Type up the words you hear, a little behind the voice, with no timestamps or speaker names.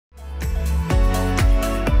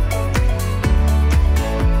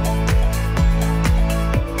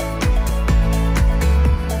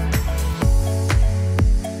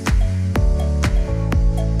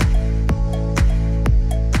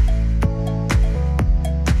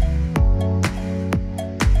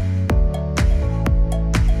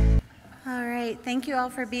Thank you all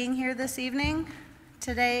for being here this evening.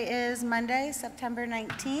 Today is Monday, September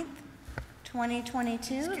 19th,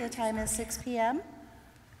 2022. The time is 6 p.m.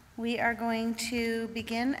 We are going to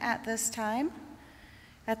begin at this time.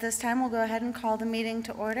 At this time, we'll go ahead and call the meeting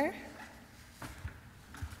to order.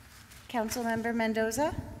 Councilmember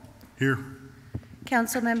Mendoza. Here.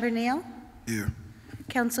 Councilmember Neal. Here.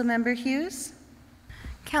 Councilmember Hughes.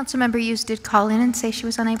 Councilmember Hughes did call in and say she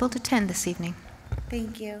was unable to attend this evening.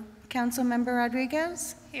 Thank you. Councilmember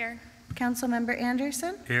Rodriguez. Here. Councilmember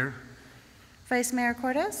Anderson. Here. Vice Mayor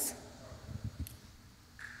Cordes.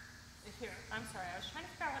 Here. I'm sorry, I was trying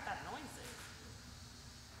to figure out what that noise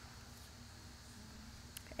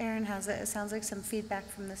is. Aaron has it. It sounds like some feedback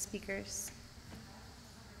from the speakers.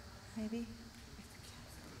 Maybe.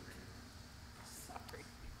 Sorry.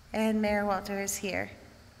 And Mayor Walter is here.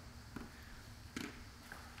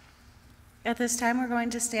 At this time, we're going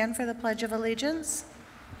to stand for the Pledge of Allegiance,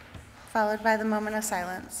 followed by the moment of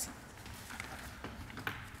silence.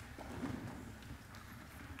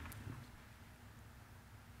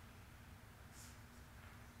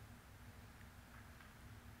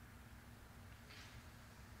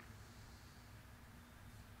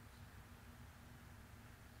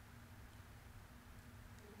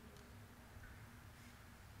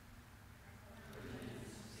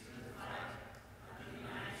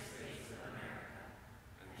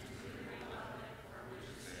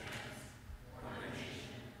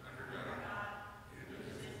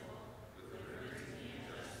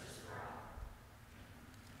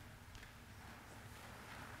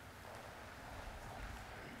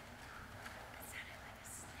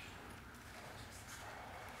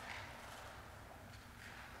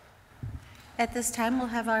 At this time, we'll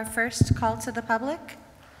have our first call to the public.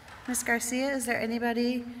 Ms. Garcia, is there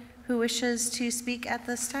anybody who wishes to speak at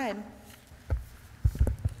this time?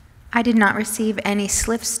 I did not receive any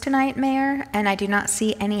slips tonight, Mayor, and I do not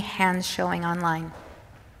see any hands showing online.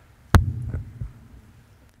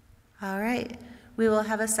 All right. We will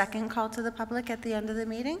have a second call to the public at the end of the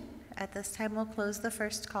meeting. At this time, we'll close the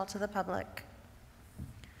first call to the public.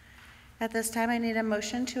 At this time, I need a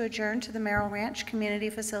motion to adjourn to the Merrill Ranch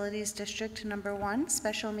Community Facilities District Number 1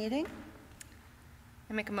 special meeting.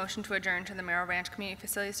 I make a motion to adjourn to the Merrill Ranch Community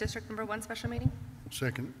Facilities District Number 1 special meeting.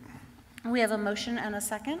 Second. We have a motion and a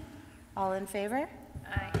second. All in favor?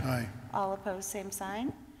 Aye. Aye. All opposed, same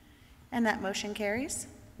sign. And that motion carries.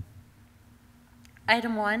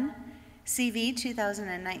 Item 1, CV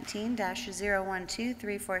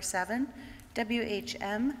 2019-012347,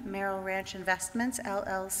 WHM Merrill Ranch Investments,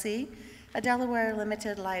 LLC, a Delaware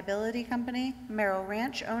Limited Liability Company, Merrill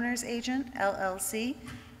Ranch Owners Agent, LLC,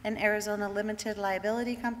 an Arizona Limited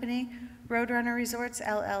Liability Company, Roadrunner Resorts,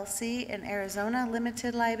 LLC, an Arizona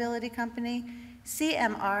Limited Liability Company,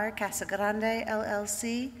 CMR Casa Grande,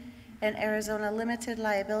 LLC, an Arizona Limited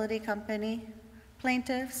Liability Company,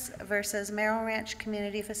 Plaintiffs versus Merrill Ranch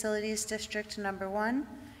Community Facilities District Number 1,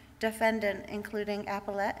 defendant, including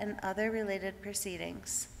appellate and other related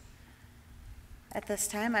proceedings. At this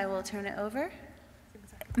time, I will turn it over.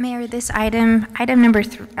 Mayor, this item number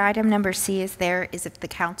C is if the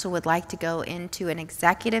council would like to go into an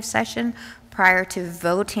executive session prior to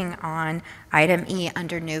voting on item E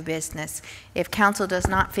under new business. If council does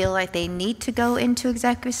not feel like they need to go into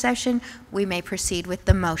executive session, we may proceed with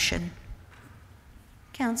the motion.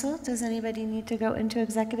 Council, does anybody need to go into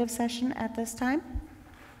executive session at this time?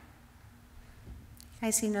 I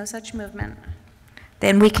see no such movement.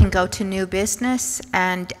 Then we can go to new business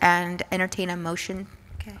and entertain a motion.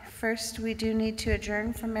 Okay, first we do need to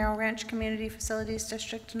adjourn from Merrill Ranch Community Facilities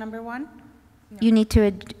District Number 1. No.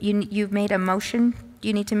 You've made a motion.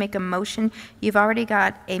 You need to make a motion. You've already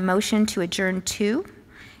got a motion to adjourn to,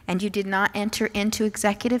 and you did not enter into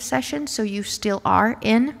executive session, so you still are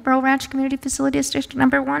in Merrill Ranch Community Facilities District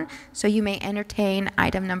Number 1, so you may entertain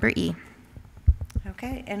item number E.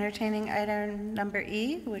 Okay, entertaining item number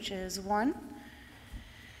E, which is 1.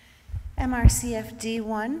 MRCFD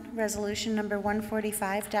 1, resolution number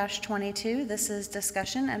 145-22. This is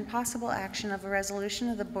discussion and possible action of a resolution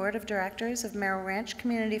of the Board of Directors of Merrill Ranch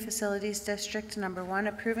Community Facilities District Number 1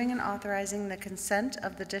 approving and authorizing the consent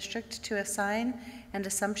of the district to assign and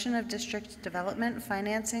assumption of district development,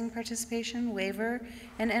 financing, participation, waiver,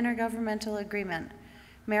 and intergovernmental agreement.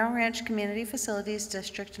 Merrill Ranch Community Facilities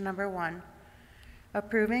District Number 1.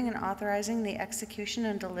 Approving and authorizing the execution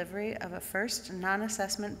and delivery of a first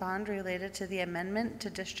non-assessment bond related to the amendment to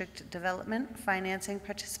district development, financing,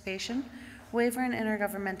 participation, waiver, and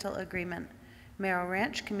intergovernmental agreement. Merrill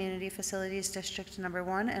Ranch Community Facilities District Number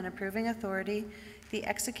 1, and approving authority the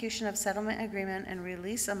execution of settlement agreement and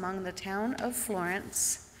release among the Town of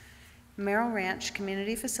Florence, Merrill Ranch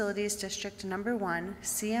Community Facilities District Number 1,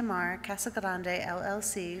 CMR Casa Grande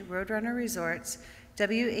LLC, Roadrunner Resorts,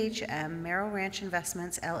 WHM Merrill Ranch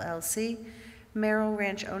Investments LLC, Merrill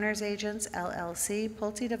Ranch Owners Agents LLC,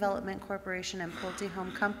 Pulte Development Corporation, and Pulte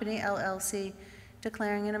Home Company LLC,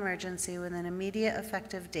 declaring an emergency with an immediate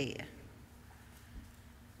effective date.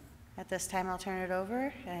 At this time, I'll turn it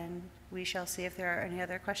over, and we shall see if there are any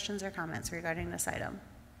other questions or comments regarding this item.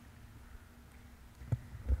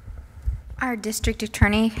 Our district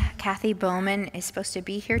attorney, Kathy Bowman, is supposed to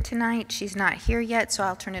be here tonight. She's not here yet, so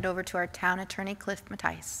I'll turn it over to our town attorney, Cliff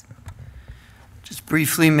Mattice. Just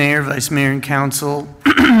briefly, Mayor, Vice Mayor, and Council,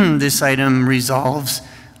 this item resolves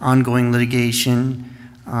ongoing litigation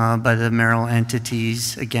by the Merrill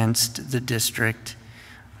entities against the district.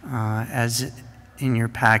 As in your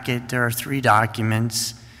packet, there are 3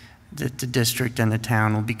 documents that the district and the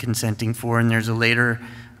town will be consenting for, and there's a later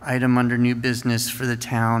item under new business for the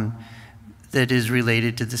town that is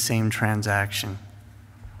related to the same transaction.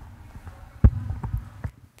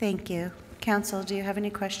 Thank you. Council, do you have any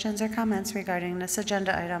questions or comments regarding this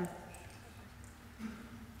agenda item?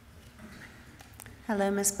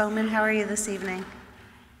 Hello, Ms. Bowman. How are you this evening?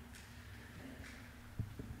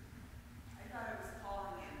 I thought I was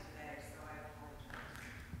calling in today, so I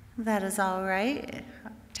apologize. That is all right.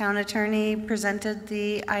 Town attorney presented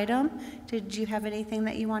the item. Did you have anything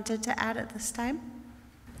that you wanted to add at this time?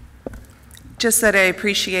 Just that I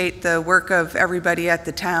appreciate the work of everybody at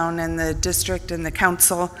the town and the district and the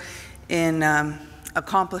council in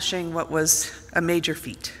accomplishing what was a major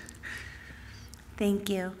feat. Thank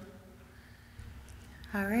you.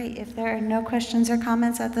 All right, if there are no questions or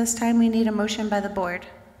comments at this time, we need a motion by the board.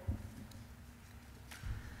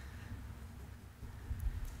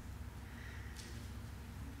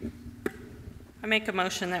 I make a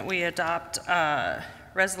motion that we adopt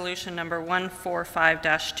resolution number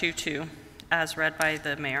 145-22 as read by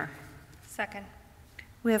the mayor. Second.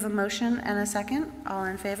 We have a motion and a second. All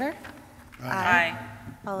in favor? Aye.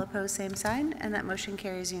 All opposed, same sign, and that motion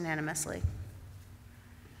carries unanimously.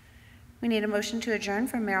 We need a motion to adjourn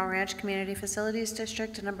from Merrill Ranch Community Facilities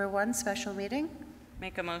District Number 1 special meeting.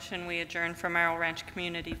 Make a motion we adjourn from Merrill Ranch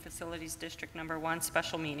Community Facilities District Number 1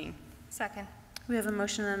 special meeting. Second. We have a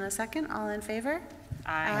motion and a second. All in favor?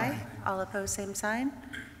 Aye. All opposed, same sign,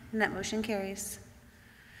 and that motion carries.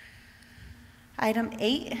 Item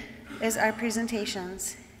 8 is our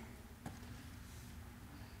presentations.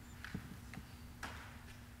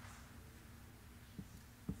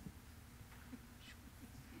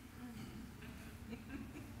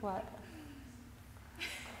 What?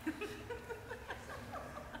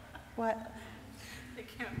 What?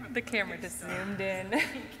 The camera just zoomed in.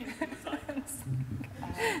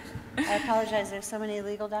 I apologize, there's so many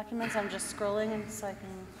legal documents, I'm just scrolling and so I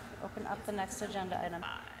can open up the next agenda item.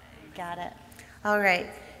 Got it. All right,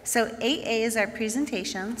 so 8A is our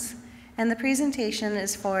presentations, and the presentation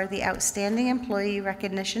is for the Outstanding Employee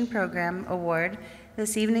Recognition Program Award.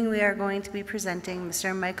 This evening we are going to be presenting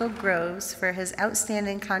Mr. Michael Groves for his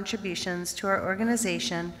outstanding contributions to our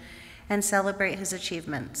organization and celebrate his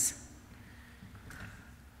achievements.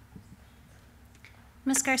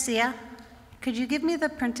 Ms. Garcia, could you give me the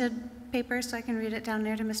printed paper so I can read it down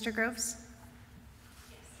there to Mr. Groves?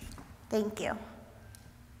 Yes. Thank you.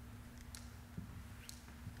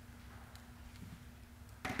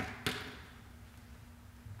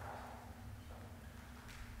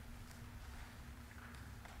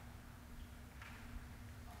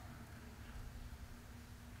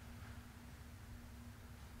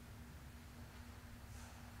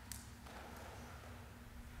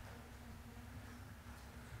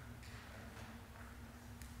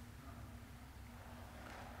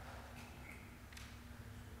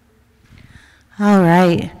 All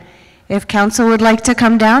right. If council would like to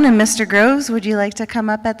come down, and Mr. Groves, would you like to come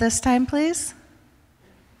up at this time, please?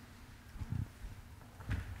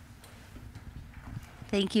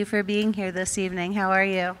 Thank you for being here this evening. How are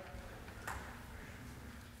you?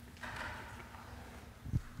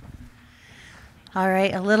 All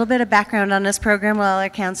right, a little bit of background on this program while our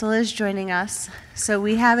council is joining us. So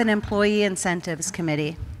we have an employee incentives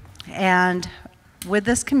committee, and with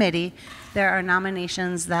this committee, there are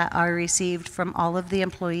nominations that are received from all of the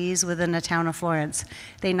employees within the town of Florence.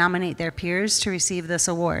 They nominate their peers to receive this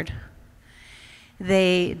award.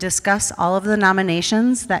 They discuss all of the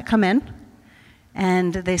nominations that come in,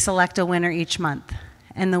 and they select a winner each month.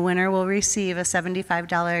 And the winner will receive a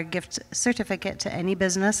 $75 gift certificate to any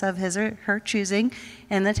business of his or her choosing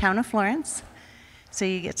in the town of Florence. So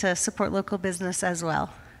you get to support local business as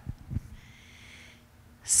well.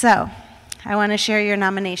 So I want to share your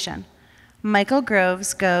nomination. Michael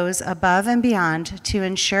Groves goes above and beyond to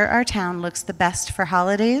ensure our town looks the best for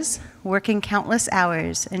holidays, working countless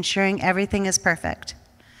hours, ensuring everything is perfect.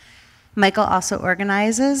 Michael also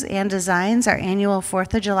organizes and designs our annual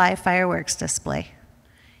 4th of July fireworks display.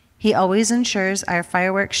 He always ensures our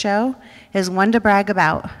fireworks show is one to brag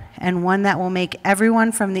about and one that will make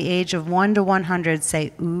everyone from the age of 1 to 100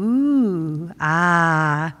 say, ooh,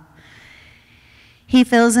 ah. He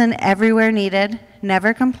fills in everywhere needed,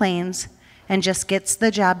 never complains, and just gets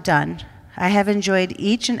the job done. I have enjoyed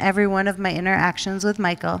each and every one of my interactions with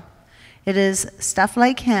Michael. It is stuff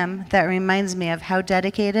like him that reminds me of how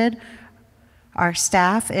dedicated our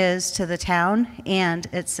staff is to the town and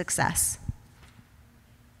its success.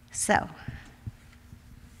 So,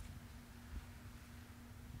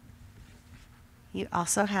 you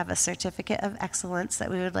also have a certificate of excellence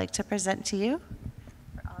that we would like to present to you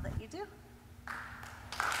for all that you do.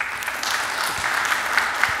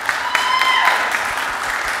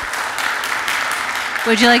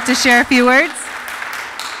 Would you like to share a few words?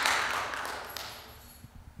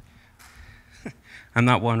 I'm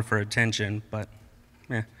not one for attention, but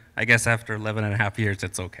I guess after 11 and a half years,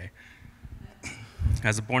 it's okay.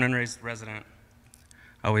 As a born and raised resident,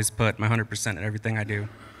 I always put my 100% in everything I do.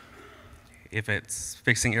 If it's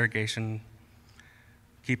fixing irrigation,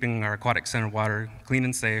 keeping our aquatic center water clean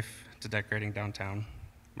and safe, to decorating downtown,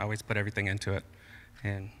 I always put everything into it.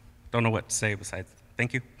 And don't know what to say besides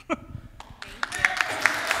thank you.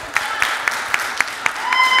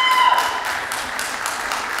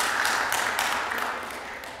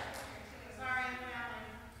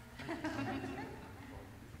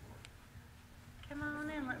 Come on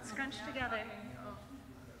in, let's scrunch together.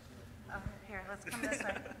 Oh, here, let's come this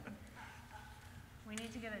way. We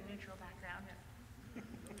need to get a neutral background.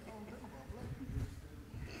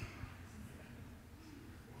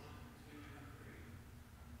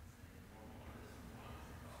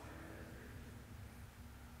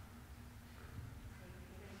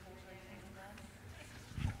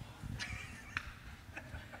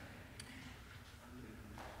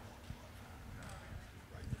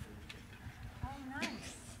 Oh,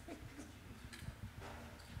 nice.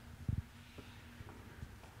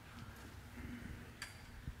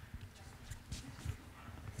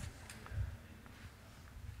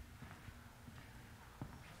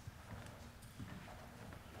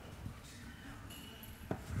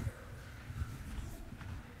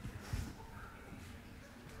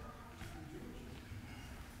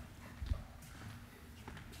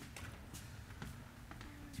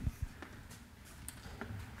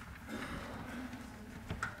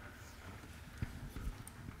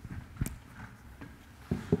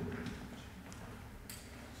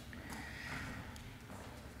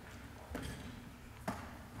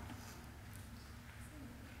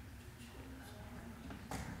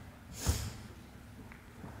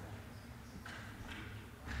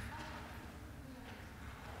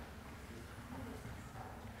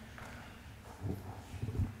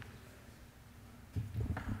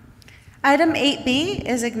 Item 8B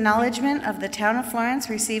is acknowledgement of the Town of Florence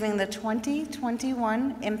receiving the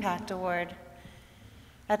 2021 Impact Award.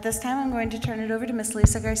 At this time, I'm going to turn it over to Ms.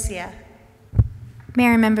 Lisa Garcia.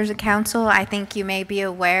 Mayor and members of council, I think you may be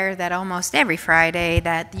aware that almost every Friday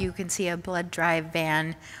that you can see a blood drive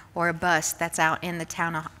van or a bus that's out in the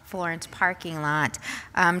Town of Florence parking lot.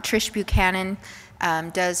 Trish Buchanan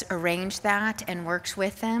does arrange that and works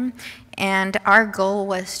with them. And our goal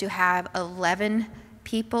was to have 11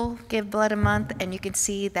 people give blood a month, and you can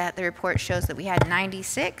see that the report shows that we had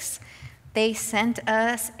 96. They sent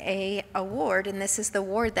us a award, and this is the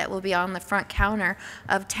award that will be on the front counter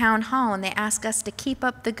of Town Hall, and they asked us to keep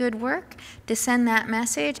up the good work, to send that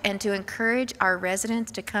message, and to encourage our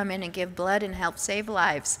residents to come in and give blood and help save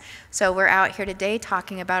lives. So we're out here today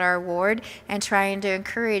talking about our award and trying to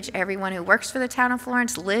encourage everyone who works for the Town of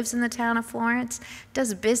Florence, lives in the Town of Florence,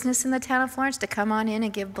 does business in the Town of Florence, to come on in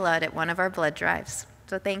and give blood at one of our blood drives.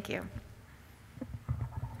 So thank you.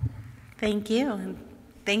 Thank you. And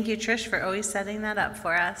thank you, Trish, for always setting that up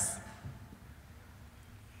for us.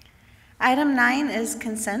 Item 9 is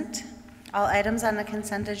consent. All items on the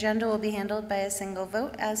consent agenda will be handled by a single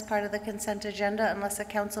vote as part of the consent agenda unless a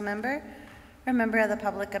council member or member of the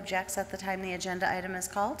public objects at the time the agenda item is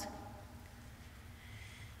called.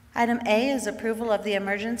 Item A is approval of the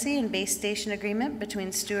emergency and base station agreement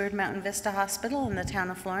between Stewart Mountain Vista Hospital and the Town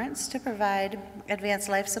of Florence to provide advanced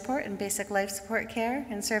life support and basic life support care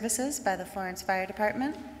and services by the Florence Fire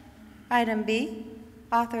Department. Item B,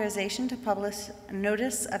 authorization to publish a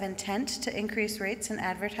notice of intent to increase rates and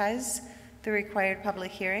advertise the required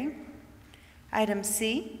public hearing. Item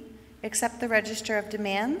C, accept the register of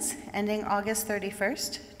demands ending August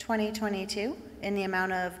 31st, 2022, in the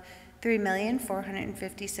amount of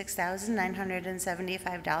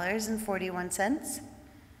 $3,456,975.41.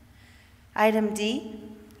 Item D,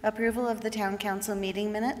 approval of the Town Council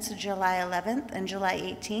meeting minutes, July 11th and July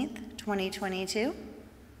 18th, 2022.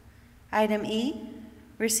 Item E,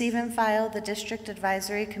 receive and file the District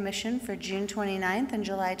Advisory Commission for June 29th and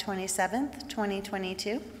July 27th,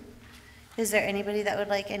 2022. Is there anybody that would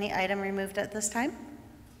like any item removed at this time?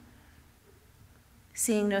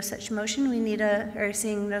 Seeing no such motion, we need a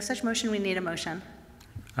motion.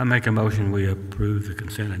 I make a motion we approve the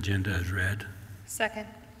consent agenda as read. Second.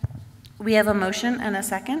 We have a motion and a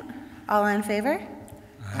second. All in favor?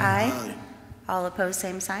 Aye. All opposed,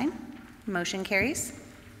 same sign. Motion carries.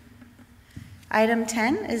 Item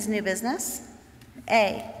 10 is new business.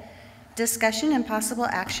 A, discussion and possible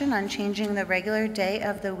action on changing the regular day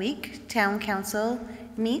of the week Town Council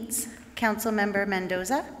meets. Councilmember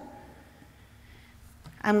Mendoza.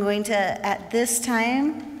 I'm going to, at this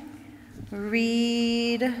time,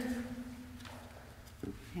 read, hang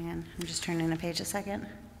on, I'm just turning the page a second.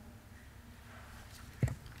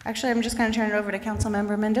 Actually, I'm just going to turn it over to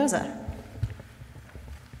Councilmember Mendoza.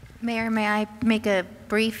 Mayor, may I make a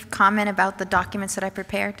brief comment about the documents that I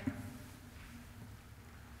prepared?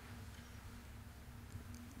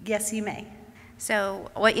 Yes, you may.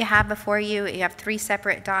 So what you have before you, you have 3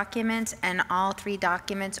 separate documents, and all 3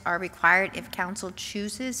 documents are required if council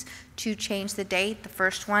chooses to change the date. The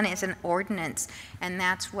first one is an ordinance, and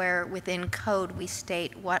that's where within code we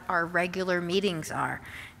state what our regular meetings are.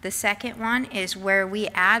 The second one is where we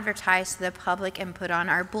advertise to the public and put on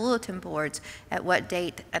our bulletin boards at what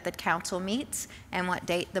date at the council meets and what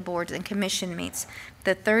date the boards and commission meets.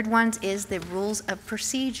 The third one is the rules of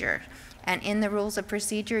procedure. And in the rules of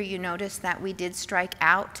procedure, you notice that we did strike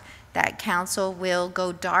out that council will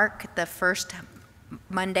go dark the first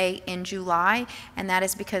Monday in July, and that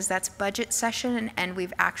is because that's budget session, and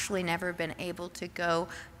we've actually never been able to go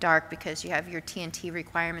dark because you have your T&T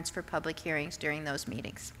requirements for public hearings during those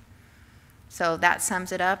meetings. So that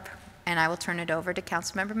sums it up, and I will turn it over to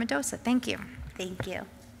Councilmember Mendoza. Thank you. Thank you.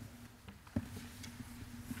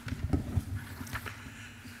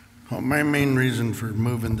 Well, my main reason for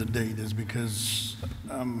moving the date is because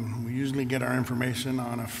we usually get our information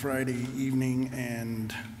on a Friday evening,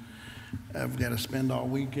 and I've got to spend all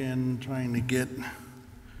weekend trying to get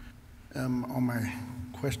all my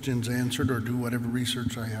questions answered or do whatever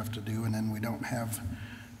research I have to do, and then we don't have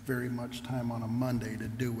very much time on a Monday to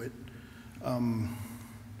do it. From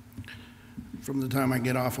the time I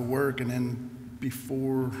get off of work and then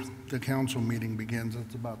before the council meeting begins,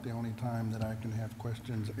 that's about the only time that I can have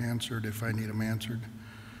questions answered if I need them answered,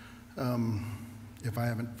 if I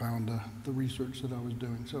haven't found the research that I was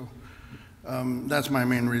doing. So that's my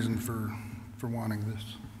main reason for wanting this.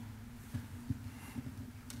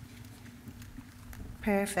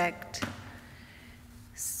 Perfect.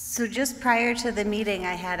 So just prior to the meeting,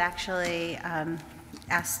 I had actually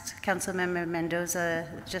asked Councilmember Mendoza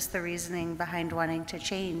just the reasoning behind wanting to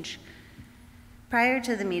change. Prior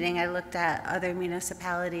to the meeting, I looked at other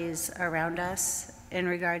municipalities around us in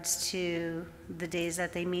regards to the days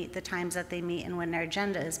that they meet, the times that they meet, and when their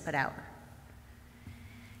agenda is put out.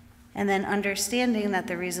 And then understanding that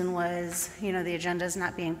the reason was, the agenda is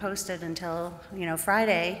not being posted until,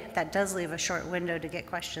 Friday, that does leave a short window to get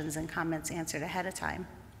questions and comments answered ahead of time.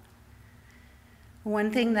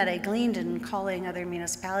 One thing that I gleaned in calling other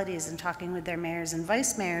municipalities and talking with their mayors and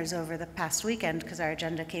vice mayors over the past weekend, because our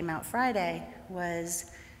agenda came out Friday,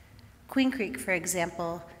 was Queen Creek, for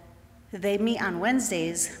example, they meet on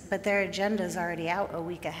Wednesdays, but their agenda is already out a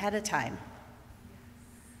week ahead of time.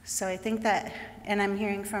 So I think that, and I'm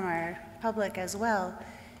hearing from our public as well,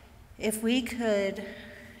 if we could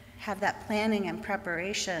have that planning and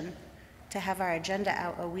preparation to have our agenda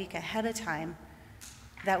out a week ahead of time,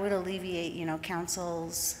 that would alleviate,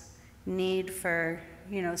 council's need for,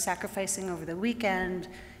 sacrificing over the weekend,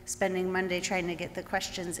 spending Monday trying to get the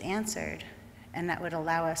questions answered. And that would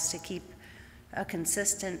allow us to keep a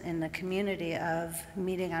consistent in the community of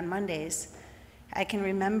meeting on Mondays. I can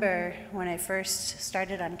remember when I first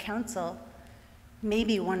started on council,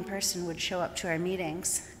 maybe one person would show up to our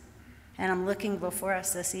meetings. And I'm looking before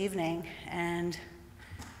us this evening, and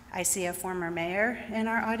I see a former mayor in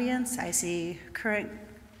our audience. I see current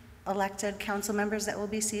elected council members that will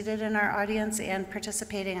be seated in our audience and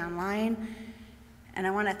participating online. And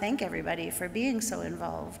I want to thank everybody for being so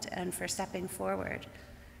involved and for stepping forward.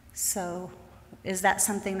 So is that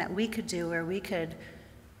something that we could do, where we could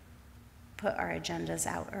put our agendas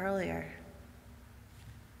out earlier?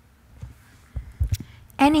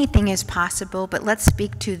 Anything is possible, but let's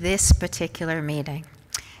speak to this particular meeting.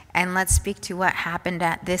 and let's speak to what happened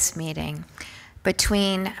at this meeting.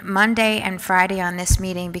 Between Monday and Friday on this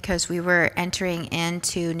meeting, because we were entering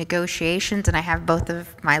into negotiations, and I have both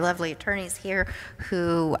of my lovely attorneys here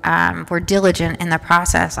who were diligent in the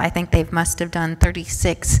process. I think they must have done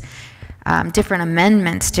 36 different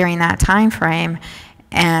amendments during that time frame,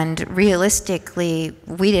 and realistically,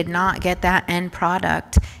 we did not get that end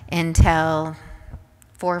product until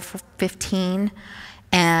 4:15.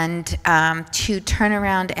 And to turn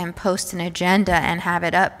around and post an agenda and have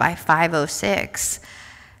it up by 5:06,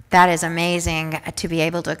 that is amazing to be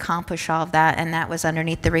able to accomplish all of that, and that was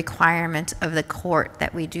underneath the requirement of the court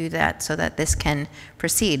that we do that so that this can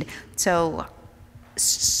proceed. So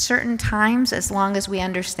certain times, as long as we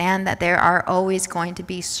understand that there are always going to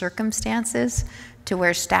be circumstances to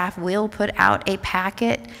where staff will put out a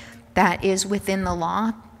packet that is within the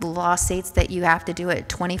law. The law states that you have to do it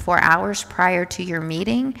 24 hours prior to your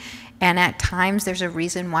meeting, and at times there's a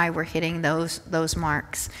reason why we're hitting those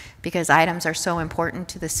marks, because items are so important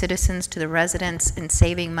to the citizens, to the residents, and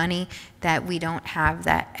saving money that we don't have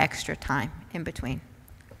that extra time in between.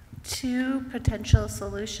 Two potential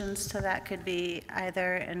solutions to that could be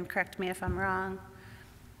either, and correct me if I'm wrong,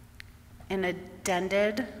 an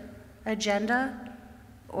addended agenda,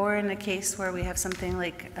 or in a case where we have something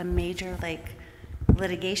like a major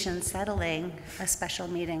litigation settling, a special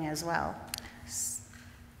meeting as well.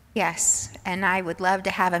 Yes, and I would love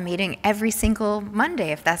to have a meeting every single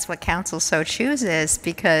Monday if that's what council so chooses,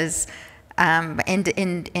 because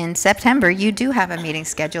in September, you do have a meeting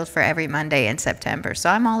scheduled for every Monday in September, so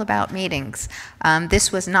I'm all about meetings.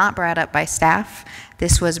 This was not brought up by staff.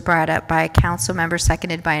 This was brought up by a council member,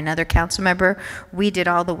 seconded by another council member. We did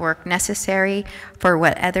all the work necessary for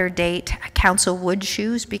what other date council would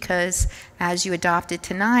choose, because as you adopted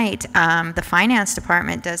tonight, the finance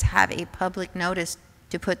department does have a public notice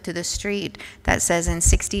to put to the street that says in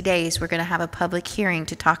 60 days we're going to have a public hearing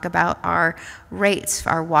to talk about our rates,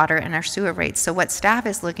 our water and our sewer rates. So what staff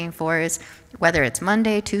is looking for is, whether it's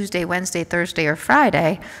Monday, Tuesday, Wednesday, Thursday, or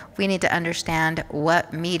Friday, we need to understand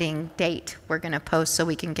what meeting date we're going to post so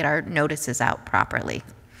we can get our notices out properly.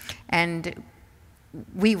 And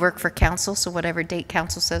we work for council, so whatever date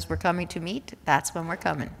council says we're coming to meet, that's when we're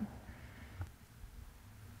coming.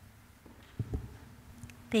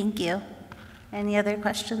 Thank you. Any other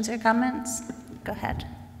questions or comments? Go ahead.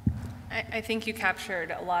 I think you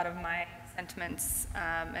captured a lot of my sentiments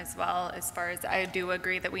as well, as far as I do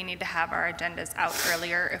agree that we need to have our agendas out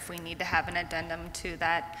earlier. If we need to have an addendum to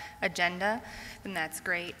that agenda, then that's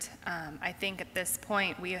great. I think at this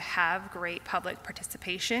point we have great public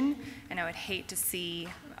participation, and I would hate to see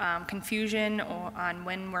confusion on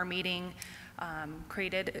when we're meeting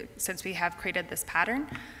created, since we have created this pattern.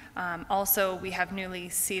 Also, we have newly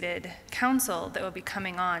seated council that will be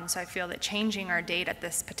coming on, so I feel that changing our date at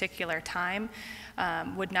this particular time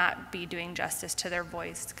would not be doing justice to their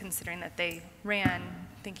voice, considering that they ran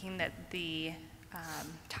thinking that the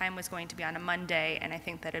time was going to be on a Monday, and I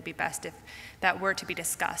think that it'd be best if that were to be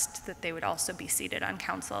discussed, that they would also be seated on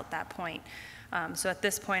council at that point. So at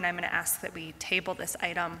this point, I'm going to ask that we table this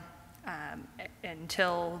item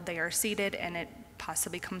until they are seated and it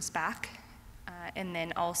possibly comes back. And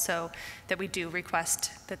then also that we do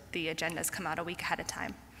request that the agendas come out a week ahead of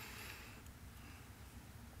time.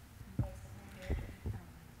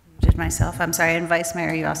 Did myself, I'm sorry, and Vice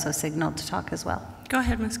Mayor, you also signaled to talk as well. Go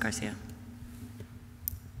ahead, Ms. Garcia.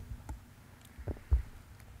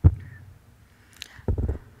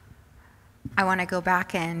 I want to go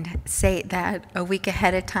back and say that a week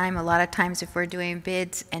ahead of time, a lot of times if we're doing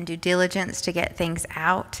bids and due diligence to get things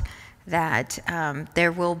out, that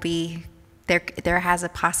there has a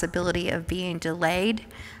possibility of being delayed.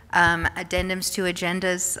 Addendums to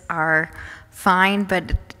agendas are fine,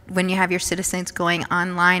 but when you have your citizens going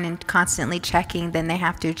online and constantly checking, then they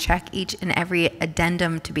have to check each and every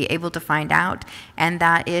addendum to be able to find out, and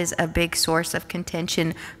that is a big source of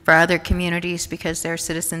contention for other communities, because there are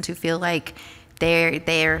citizens who feel like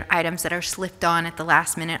they're items that are slipped on at the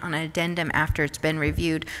last minute on an addendum after it's been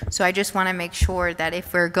reviewed. So I just want to make sure that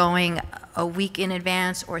if we're going a week in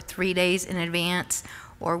advance or 3 days in advance,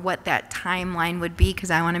 or what that timeline would be,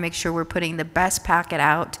 because I want to make sure we're putting the best packet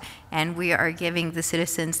out and we are giving the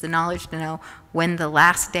citizens the knowledge to know when the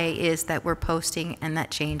last day is that we're posting and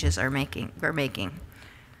that changes we're making.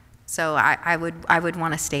 So I would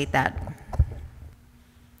want to state that.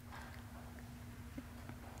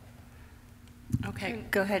 Okay.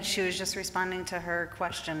 Go ahead, she was just responding to her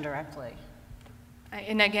question directly.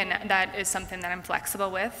 And again, that is something that I'm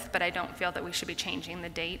flexible with, but I don't feel that we should be changing the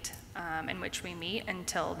date in which we meet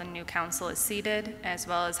until the new council is seated, as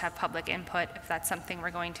well as have public input if that's something we're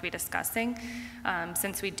going to be discussing.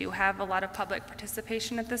 Since we do have a lot of public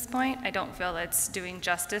participation at this point, I don't feel it's doing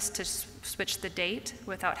justice to switch the date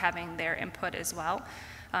without having their input as well.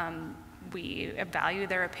 We value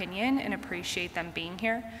their opinion and appreciate them being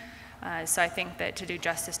here. So I think that to do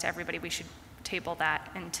justice to everybody, we should table that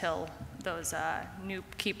until those new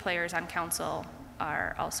key players on council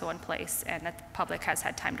are also in place and that the public has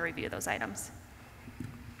had time to review those items.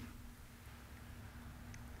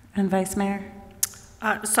 And Vice Mayor?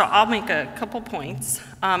 So I'll make a couple points.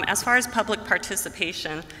 As far as public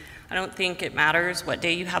participation, I don't think it matters what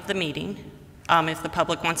day you have the meeting. If the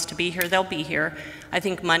public wants to be here, they'll be here. I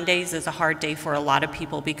think Mondays is a hard day for a lot of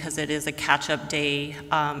people because it is a catch-up day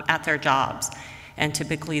at their jobs, and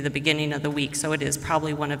typically the beginning of the week, so it is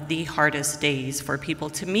probably one of the hardest days for people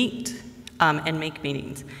to meet and make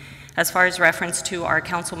meetings. As far as reference to our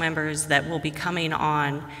council members that will be coming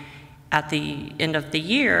on at the end of the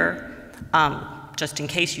year, just in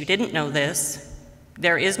case you didn't know this,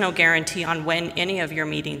 there is no guarantee on when any of your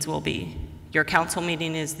meetings will be. Your council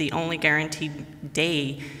meeting is the only guaranteed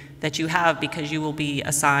day that you have because you will be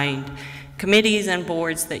assigned committees and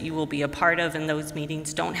boards that you will be a part of, and those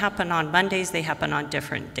meetings don't happen on Mondays, they happen on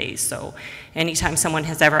different days. So anytime someone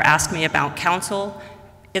has ever asked me about council,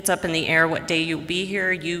 it's up in the air what day you'll be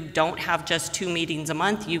here. You don't have just 2 meetings a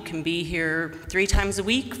month. You can be here 3 times a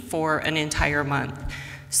week for an entire month.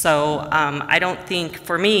 So I don't think,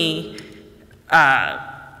 for me,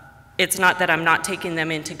 it's not that I'm not taking them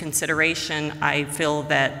into consideration. I feel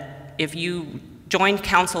that if you joined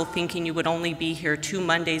council thinking you would only be here 2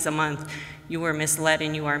 Mondays a month, you were misled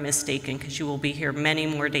and you are mistaken, because you will be here many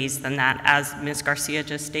more days than that. As Ms. Garcia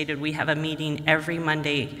just stated, we have a meeting every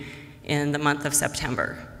Monday in the month of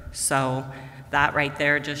September. So that right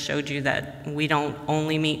there just showed you that we don't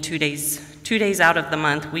only meet 2 days out of the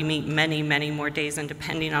month, we meet many, many more days, and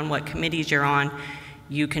depending on what committees you're on,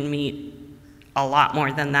 you can meet a lot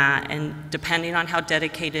more than that, and depending on how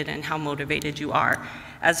dedicated and how motivated you are.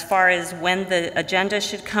 As far as when the agenda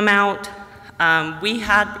should come out, we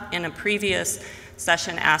had in a previous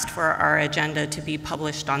session asked for our agenda to be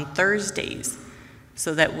published on Thursdays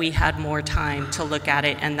so that we had more time to look at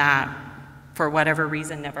it, and that for whatever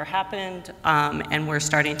reason never happened, and we're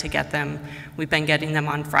starting to get them. We've been getting them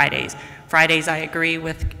on Fridays. Fridays, I agree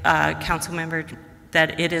with Councilmember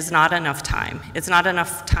that it is not enough time. It's not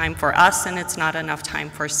enough time for us, and it's not enough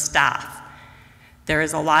time for staff. There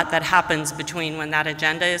is a lot that happens between when that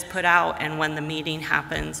agenda is put out and when the meeting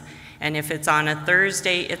happens. And if it's on a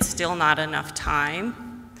Thursday, it's still not enough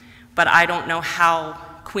time. But I don't know how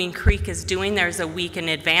Queen Creek is doing theirs a week in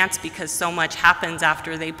advance, because so much happens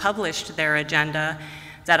after they published their agenda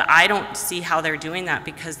that I don't see how they're doing that,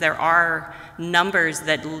 because there are numbers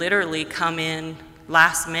that literally come in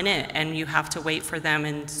last minute and you have to wait for them.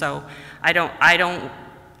 And so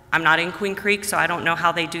I'm not in Queen Creek, so I don't know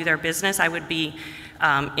how they do their business. I would be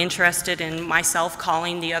interested in myself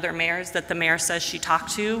calling the other mayors that the mayor says she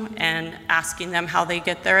talked to and asking them how they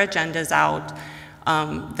get their agendas out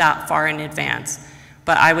that far in advance.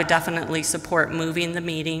 But I would definitely support moving the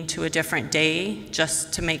meeting to a different day,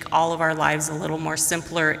 just to make all of our lives a little more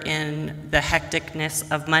simpler in the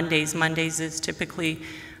hecticness of Mondays. Mondays is typically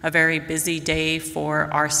a very busy day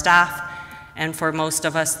for our staff and for most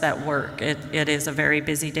of us that work. It is a very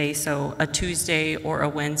busy day, so a Tuesday or a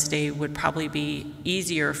Wednesday would probably be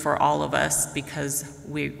easier for all of us, because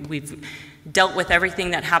we've dealt with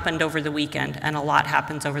everything that happened over the weekend, and a lot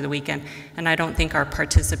happens over the weekend, and I don't think our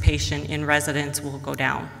participation in residence will go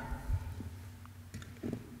down.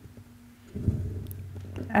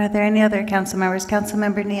 Are there any other council members?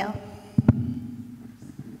 Councilmember Neal.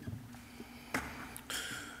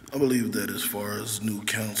 I believe that as far as new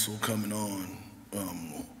council coming on,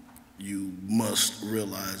 you must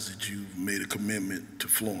realize that you've made a commitment to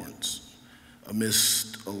Florence. I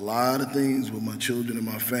missed a lot of things with my children and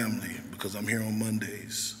my family because I'm here on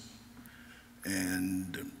Mondays.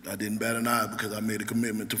 And I didn't bat an eye because I made a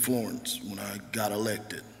commitment to Florence when I got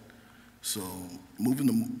elected. So moving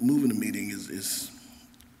the meeting is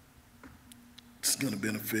going to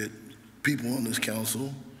benefit people on this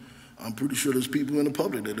council. I'm pretty sure there's people in the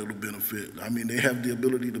public that it'll benefit. I mean, they have the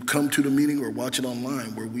ability to come to the meeting or watch it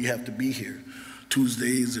online, where we have to be here.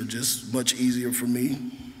 Tuesdays are just much easier for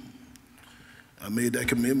me. I made that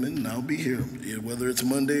commitment, and I'll be here, whether it's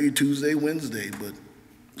Monday, Tuesday, Wednesday. But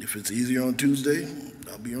if it's easier on Tuesday,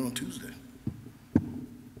 I'll be here on Tuesday.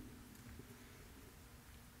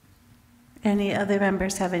 Any other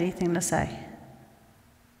members have anything to say?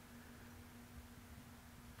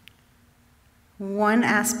 One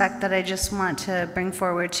aspect that I just want to bring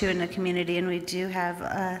forward too in the community, and we do have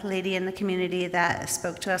a lady in the community that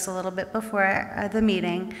spoke to us a little bit before the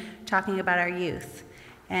meeting, talking about our youth.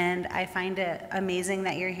 And I find it amazing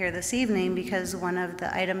that you're here this evening, because one of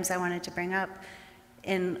the items I wanted to bring up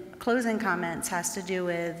in closing comments has to do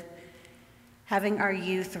with having our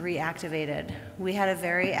youth reactivated. We had a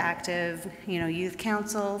very active, youth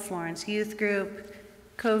council, Florence youth group.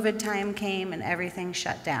 COVID time came and everything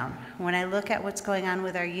shut down. When I look at what's going on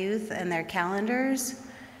with our youth and their calendars,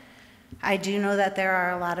 I do know that there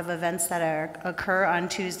are a lot of events that occur on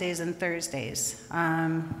Tuesdays and Thursdays.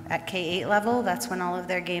 At K-8 level, that's when all of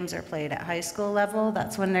their games are played. At high school level,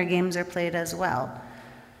 that's when their games are played as well.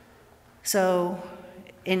 So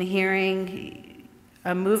in hearing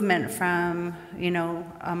a movement from,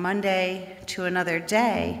 a Monday to another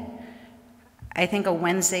day, I think a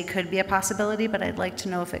Wednesday could be a possibility, but I'd like to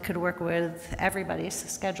know if it could work with everybody's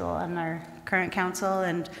schedule on our current council.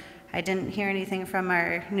 And I didn't hear anything from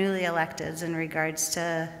our newly electeds in regards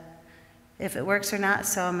to if it works or not,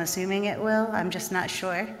 so I'm assuming it will. I'm just not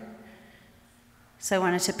sure. So I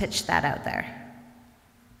wanted to pitch that out there.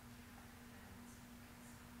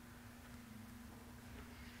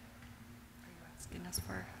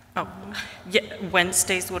 Oh, yeah,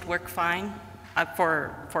 Wednesdays would work fine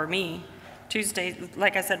for me. Tuesdays,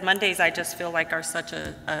 like I said, Mondays I just feel like are such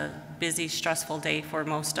a busy, stressful day for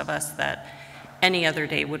most of us that any other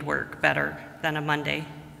day would work better than a Monday.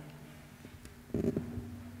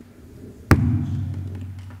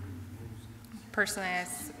 Personally,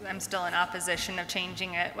 I'm still in opposition of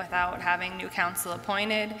changing it without having new council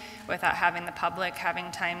appointed, without having the public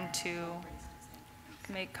having time to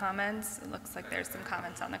make comments. It looks like there's some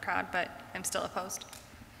comments on the crowd, but I'm still opposed.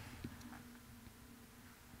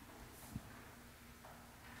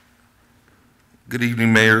 Good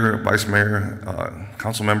evening, Mayor, Vice Mayor,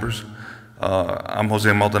 council members. I'm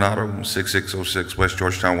Jose Maldonado, 6606 West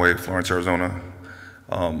Georgetown Way, Florence, Arizona.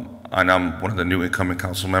 And I'm one of the new incoming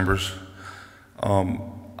council members.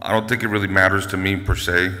 I don't think it really matters to me per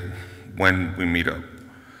se when we meet up.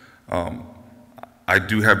 I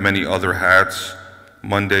do have many other hats.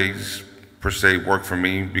 Mondays per se work for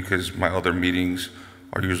me because my other meetings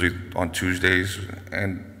are usually on Tuesdays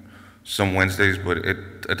and some Wednesdays, but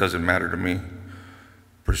it doesn't matter to me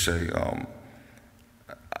per se.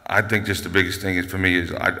 I think just the biggest thing is for me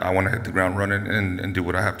is I want to hit the ground running and do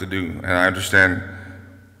what I have to do. And I understand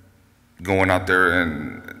going out there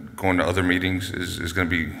and going to other meetings is going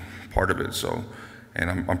to be part of it. So, and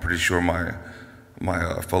I'm pretty sure my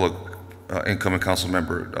fellow incoming council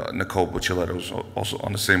member, Nicole Buccialetto, is also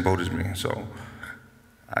on the same boat as me. So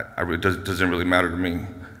it doesn't really matter to me.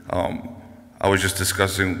 I was just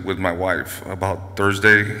discussing with my wife about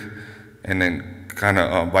Thursday, and then kind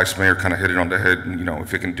of Vice Mayor kind of hit it on the head,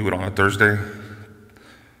 if you can do it on a Thursday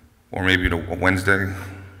or maybe a Wednesday,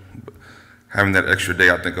 having that extra day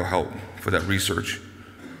I think will help for that research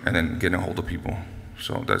and then getting a hold of people.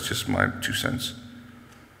 So that's just my 2 cents.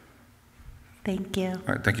 Thank you.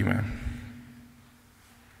 All right, thank you, ma'am.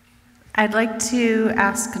 I'd like to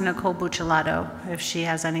ask Nicole Buccialetto if she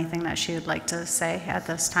has anything that she would like to say at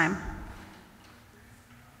this time.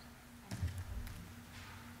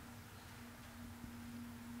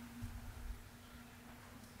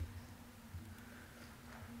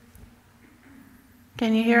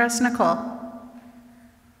 Can you hear us, Nicole?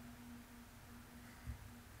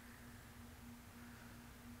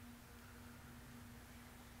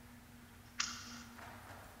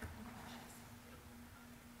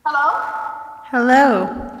 Hello? Hello.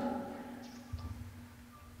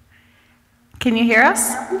 Can you hear us?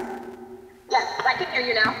 Yes, I can hear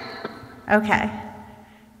you now. Okay.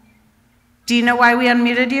 Do you know why we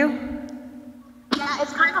unmuted you? Yeah,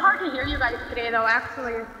 it's kind of hard to hear you guys today, though.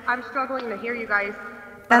 Actually, I'm struggling to hear you guys.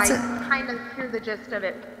 That's but I kind of hear the gist of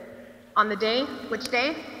it. On the day? Which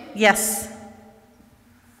day? Yes.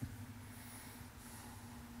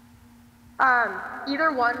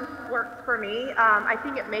 Either one works for me. I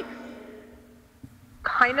think it makes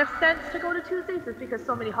kind of sense to go to Tuesdays just because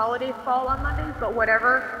so many holidays fall on Mondays, but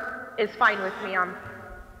whatever is fine with me. I'm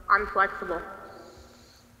flexible.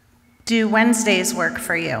 Do Wednesdays work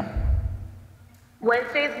for you?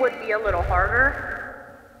 Wednesdays would be a little harder.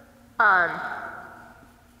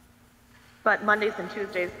 But Mondays and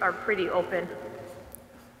Tuesdays are pretty open.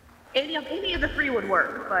 Any of the three would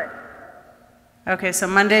work, but... Okay, so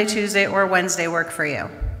Monday, Tuesday, or Wednesday work for you?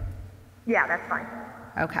 Yeah, that's fine.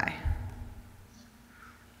 Okay.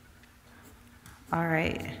 All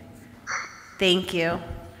right. Thank you.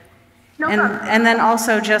 No problem. And then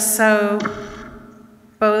also, just so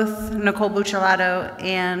both Nicole Buccellato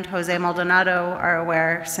and Jose Maldonado are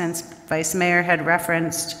aware, since Vice Mayor had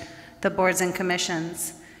referenced the boards and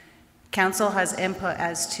commissions. Council has input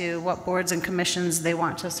as to what boards and commissions they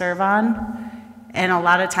want to serve on, and a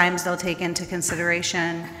lot of times they'll take into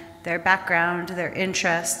consideration their background, their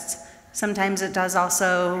interests. Sometimes it does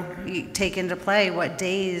also take into play what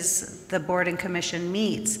days the board and commission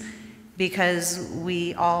meets, because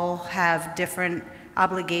we all have different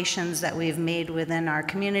obligations that we've made within our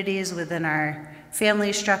communities, within our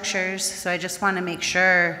family structures. So I just want to make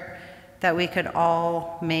sure that we could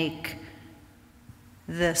all make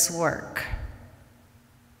this work.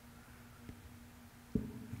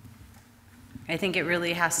 I think it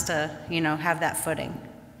really has to, have that footing.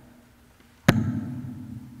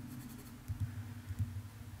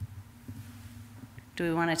 Do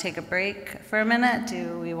we want to take a break for a minute?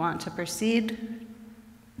 Do we want to proceed?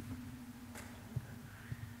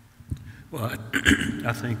 Well,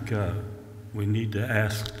 I think we need to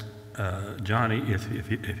ask Johnny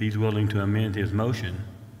if he's willing to amend his motion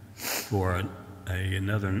for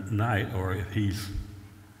another night, or if he's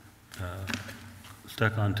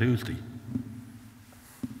stuck on Tuesday.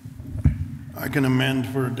 I can amend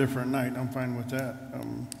for a different night. I'm fine with that.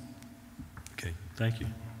 Okay, thank you.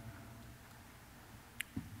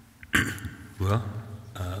 Well,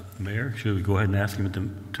 Mayor, should we go ahead and ask him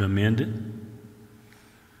to amend it?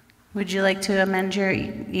 Would you like to amend your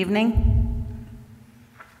evening?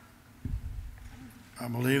 I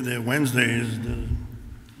believe that Wednesday is the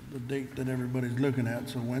date that everybody's looking at,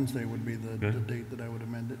 so Wednesday would be the date that I would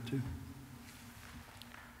amend it to.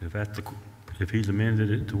 If he's amended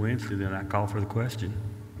it to Wednesday, then I call for the question.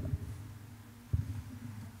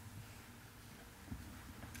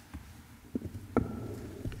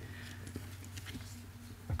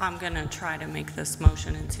 I'm going to try to make this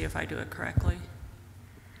motion and see if I do it correctly.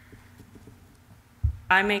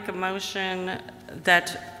 I make a motion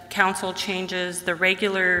that council changes the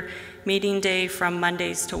regular meeting day from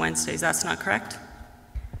Mondays to Wednesdays. That's not correct?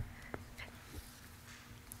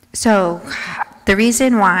 So the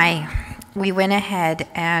reason why we went ahead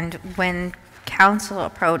and when council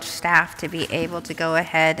approached staff to be able to go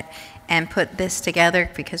ahead and put this together,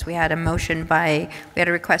 because we had a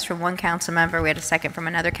request from one council member, we had a second from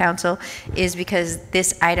another council, is because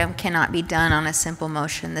this item cannot be done on a simple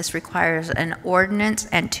motion. This requires an ordinance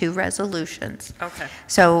and 2 resolutions. Okay.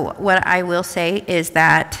 So what I will say is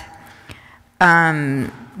that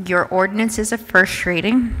your ordinance is a first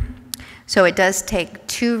reading, so it does take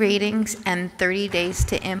 2 readings and 30 days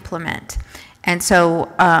to implement. And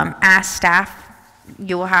so as staff,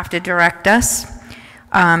 you will have to direct us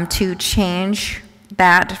to change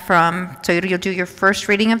that so you'll do your first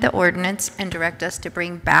reading of the ordinance and direct us to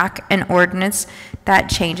bring back an ordinance that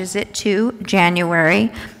changes it to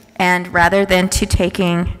January. And rather than to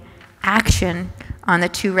taking action on the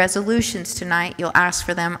 2 resolutions tonight, you'll ask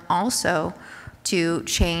for them also to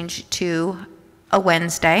change to a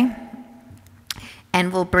Wednesday.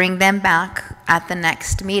 And we'll bring them back at the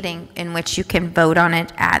next meeting, in which you can vote on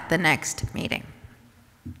it at the next meeting.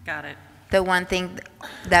 Got it. The one thing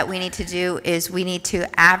that we need to do is we need to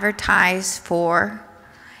advertise for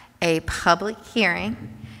a public hearing,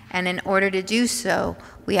 and in order to do so,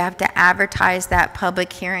 we have to advertise that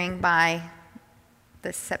public hearing by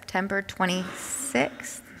the September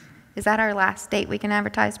 26th. Is that our last date we can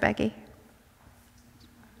advertise, Becky?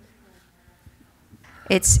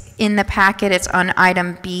 It's in the packet, it's on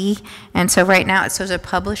item B, and so right now it says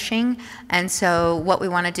publishing, and so what we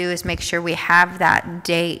want to do is make sure we have that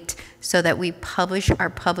date so that we publish our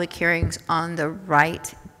public hearings on the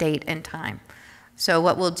right date and time. So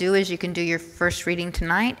what we'll do is you can do your first reading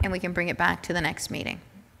tonight, and we can bring it back to the next meeting.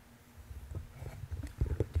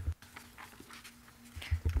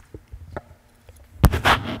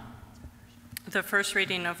 The first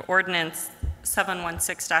reading of ordinance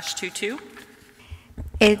 716-22.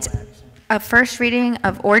 It's a first reading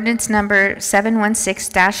of ordinance number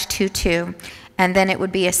 716-22, and then it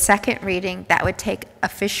would be a second reading that would take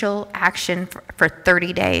official action for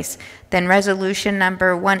 30 days. Then resolution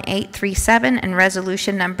number 1837 and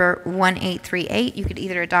resolution number 1838, you could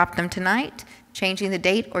either adopt them tonight, changing the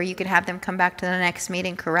date, or you could have them come back to the next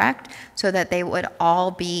meeting, correct? So that they would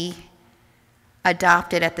all be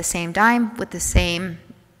adopted at the same time with the same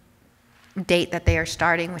date that they are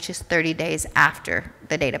starting, which is 30 days after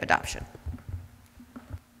the date of adoption.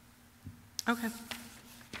 Okay.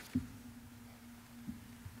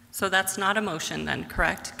 So that's not a motion then,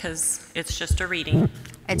 correct? Because it's just a reading.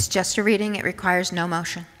 It's just a reading. It requires no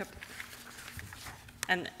motion. Yep.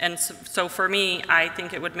 And so for me, I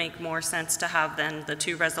think it would make more sense to have then the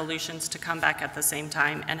 2 resolutions to come back at the same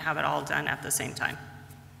time and have it all done at the same time.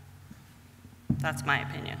 That's my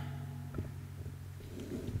opinion.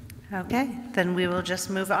 Okay, then we will just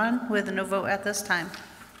move on with no vote at this time.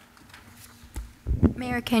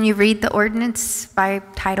 Mayor, can you read the ordinance by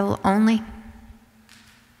title only?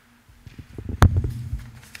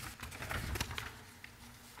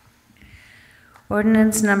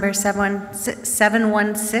 Ordinance number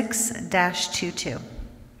 716-22.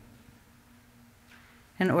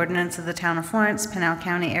 An ordinance of the Town of Florence, Pinal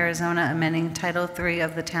County, Arizona, amending Title III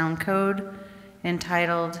of the Town Code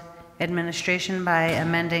entitled Administration by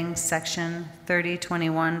amending Section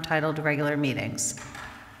 3021 titled Regular Meetings.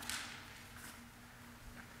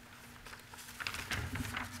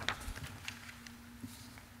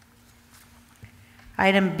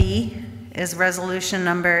 Item B is resolution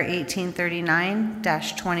number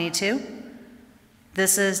 1839-22.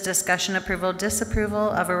 This is discussion, approval, disapproval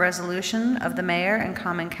of a resolution of the mayor and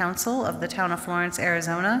common council of the town of Florence,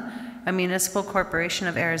 Arizona, a municipal corporation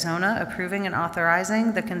of Arizona, approving and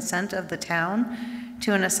authorizing the consent of the town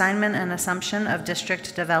to an assignment and assumption of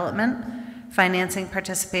district development, financing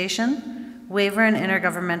participation, waiver and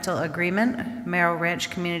intergovernmental agreement, Merrill Ranch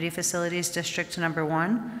Community Facilities District Number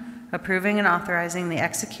 1, approving and authorizing the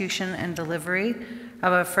execution and delivery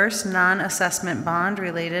of a first non-assessment bond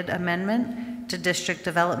related amendment to district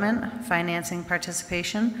development, financing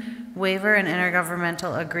participation, waiver and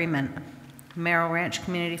intergovernmental agreement, Merrill Ranch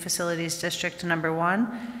Community Facilities District Number 1,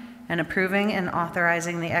 and approving and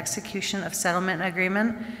authorizing the execution of settlement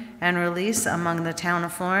agreement and release among the Town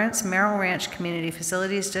of Florence, Merrill Ranch Community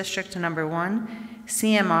Facilities District Number 1,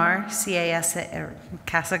 CMR, CAS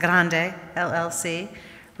Casa Grande, LLC,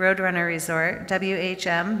 Roadrunner Resort,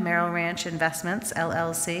 WHM, Merrill Ranch Investments,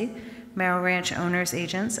 LLC, Merrill Ranch Owners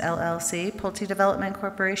Agents, LLC, Pulte Development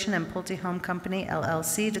Corporation, and Pulte Home Company,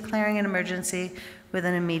 LLC, declaring an emergency with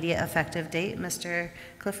an immediate effective date. Mr.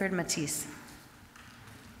 Clifford Matisse.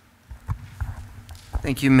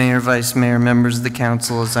 Thank you, Mayor, Vice Mayor, members of the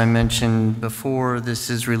council. As I mentioned before, this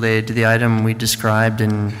is related to the item we described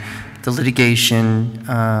in the litigation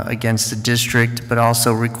against the district, but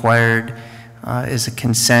also required is a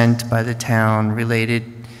consent by the town related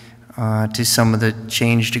to some of the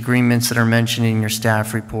changed agreements that are mentioned in your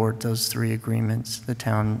staff report, those 3 agreements. The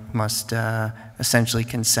town must essentially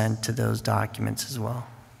consent to those documents as well.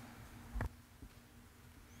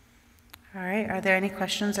 All right, are there any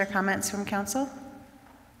questions or comments from council?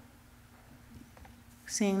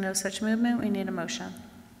 Seeing no such movement, we need a motion.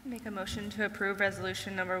 Make a motion to approve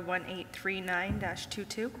resolution number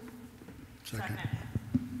 1839-22. Second.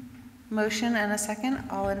 Motion and a second.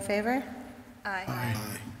 All in favor? Aye. Aye.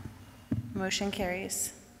 Motion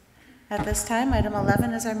carries. At this time, item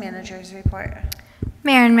 11 is our manager's report.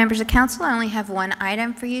 Mayor and members of council, I only have one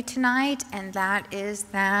item for you tonight, and that is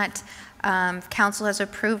that council has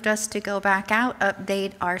approved us to go back out,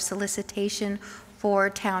 update our solicitation for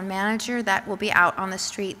town manager. That will be out on the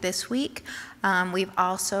street this week. We've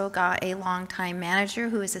also got a longtime manager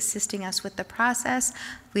who is assisting us with the process.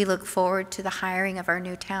 We look forward to the hiring of our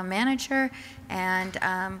new town manager, and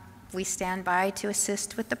we stand by to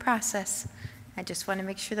assist with the process. I just want to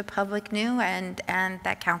make sure the public knew and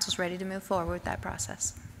that council's ready to move forward with that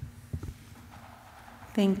process.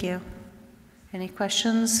 Thank you. Any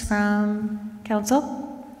questions from council?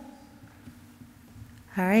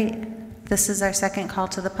 All right. This is our second call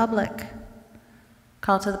to the public.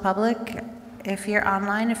 Call to the public. If you're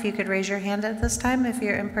online, if you could raise your hand at this time. If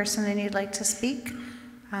you're in person and you'd like to speak,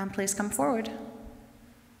 please come forward.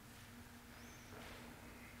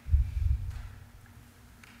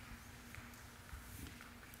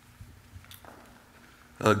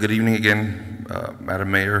 Good evening again,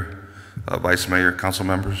 Madam Mayor, Vice Mayor, council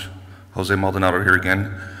members. Jose Maldonado here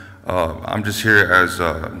again. I'm just here as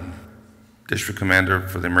District Commander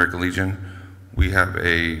for the American Legion. We have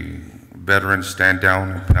a veteran stand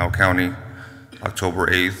down in Pinal County, October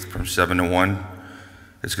 8th from 7 to 1.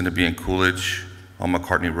 It's going to be in Coolidge on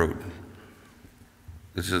McCartney Road.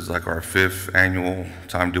 This is like our 5th annual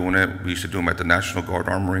time doing it. We used to do them at the National Guard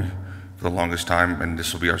Armory for the longest time, and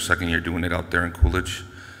this will be our 2nd year doing it out there in Coolidge.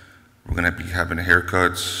 We're going to be having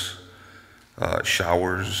haircuts,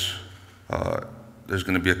 showers. There's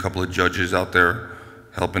going to be a couple of judges out there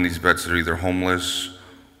helping these vets that are either homeless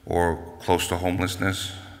or close to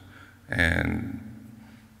homelessness, and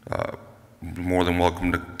more than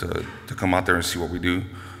welcome to come out there and see what we do.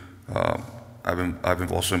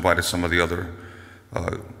 I've also invited some of the other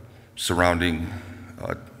surrounding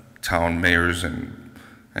town mayors and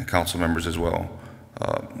council members as well.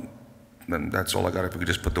 And that's all I got. If we could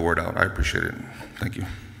just put the word out, I appreciate it. Thank you.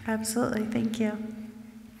 Absolutely, thank you.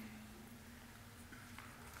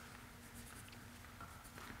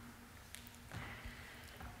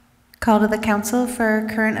 Call to the council for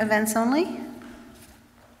current events only.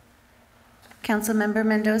 Councilmember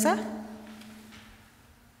Mendoza.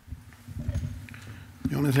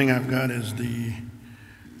 The only thing I've got is the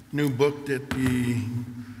new book that the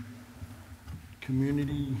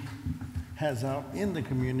community has out in the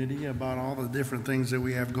community about all the different things that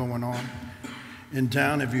we have going on in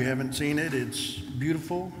town. If you haven't seen it, it's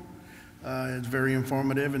beautiful. It's very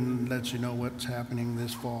informative and lets you know what's happening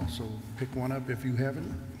this fall. So pick one up if you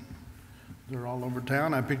haven't. They're all over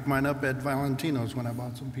town. I picked mine up at Valentino's when I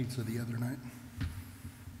bought some pizza the other night.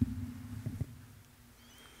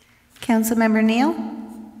 Councilmember Neal.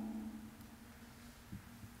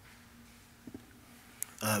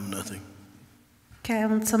 I have nothing.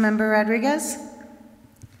 Councilmember Rodriguez.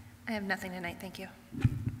 I have nothing tonight, thank you.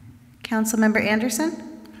 Councilmember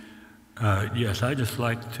Anderson. Yes, I'd just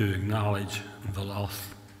like to acknowledge the loss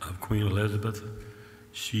of Queen Elizabeth.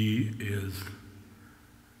 She is,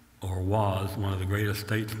 or was, one of the greatest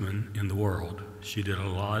statesmen in the world. She did a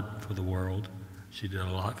lot for the world. She did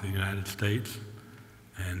a lot for the United States.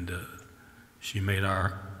 And she made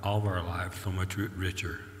all of our lives so much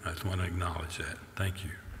richer. I just want to acknowledge that. Thank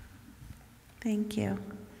you. Thank you.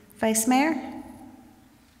 Vice Mayor?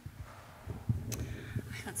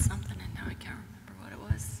 I had something and now I can't remember what it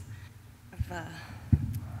was.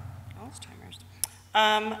 Alzheimer's.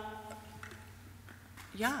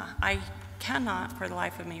 Yeah, I cannot for the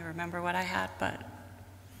life of me remember what I had, but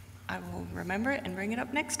I will remember it and bring it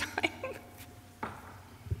up next time.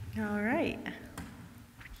 All right.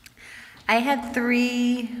 I had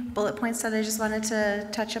 3 bullet points that I just wanted to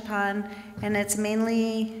touch upon, and it's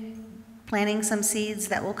mainly planting some seeds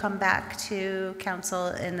that will come back to council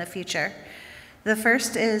in the future. The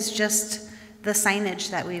first is just the signage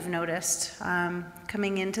that we've noticed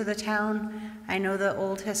coming into the town. I know the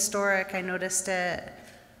old historic, I noticed it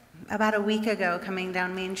about a week ago coming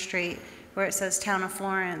down Main Street where it says Town of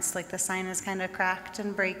Florence, like the sign is kind of cracked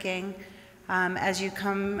and breaking. As you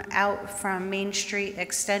come out from Main Street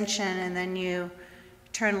Extension and then you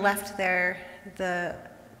turn left there, the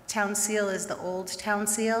town seal is the old town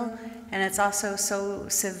seal, and it's also so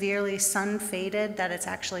severely sun faded that it's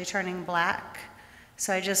actually turning black.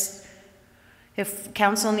 So if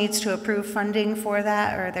council needs to approve funding for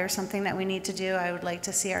that, or there's something that we need to do, I would like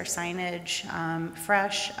to see our signage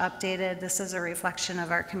fresh, updated. This is a reflection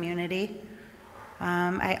of our community.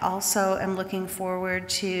 I also am looking forward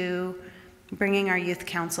to bringing our youth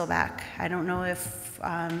council back. I don't know if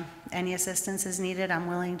any assistance is needed. I'm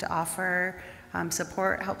willing to offer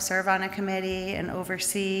support, help serve on a committee, and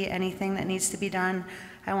oversee anything that needs to be done.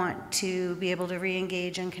 I want to be able to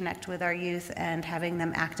re-engage and connect with our youth and having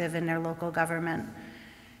them active in their local government.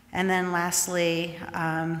 And then lastly,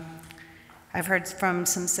 I've heard from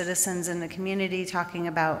some citizens in the community talking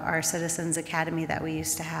about our Citizens Academy that we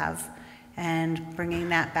used to have and bringing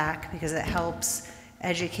that back because it helps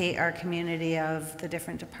educate our community of the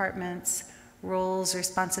different departments, roles,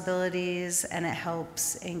 responsibilities, and it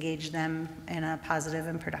helps engage them in a positive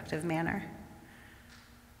and productive manner.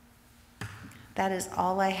 That is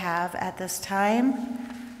all I have at this time.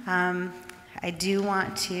 I do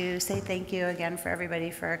want to say thank you again for everybody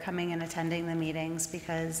for coming and attending the meetings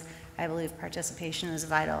because I believe participation is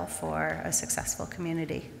vital for a successful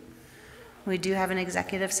community. We do have an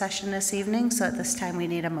executive session this evening, so at this time we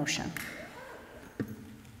need a motion.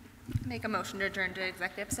 Make a motion to adjourn to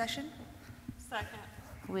executive session. Second.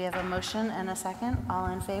 We have a motion and a second. All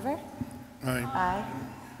in favor? Aye. Aye.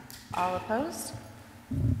 All opposed?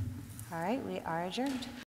 All right, we are adjourned.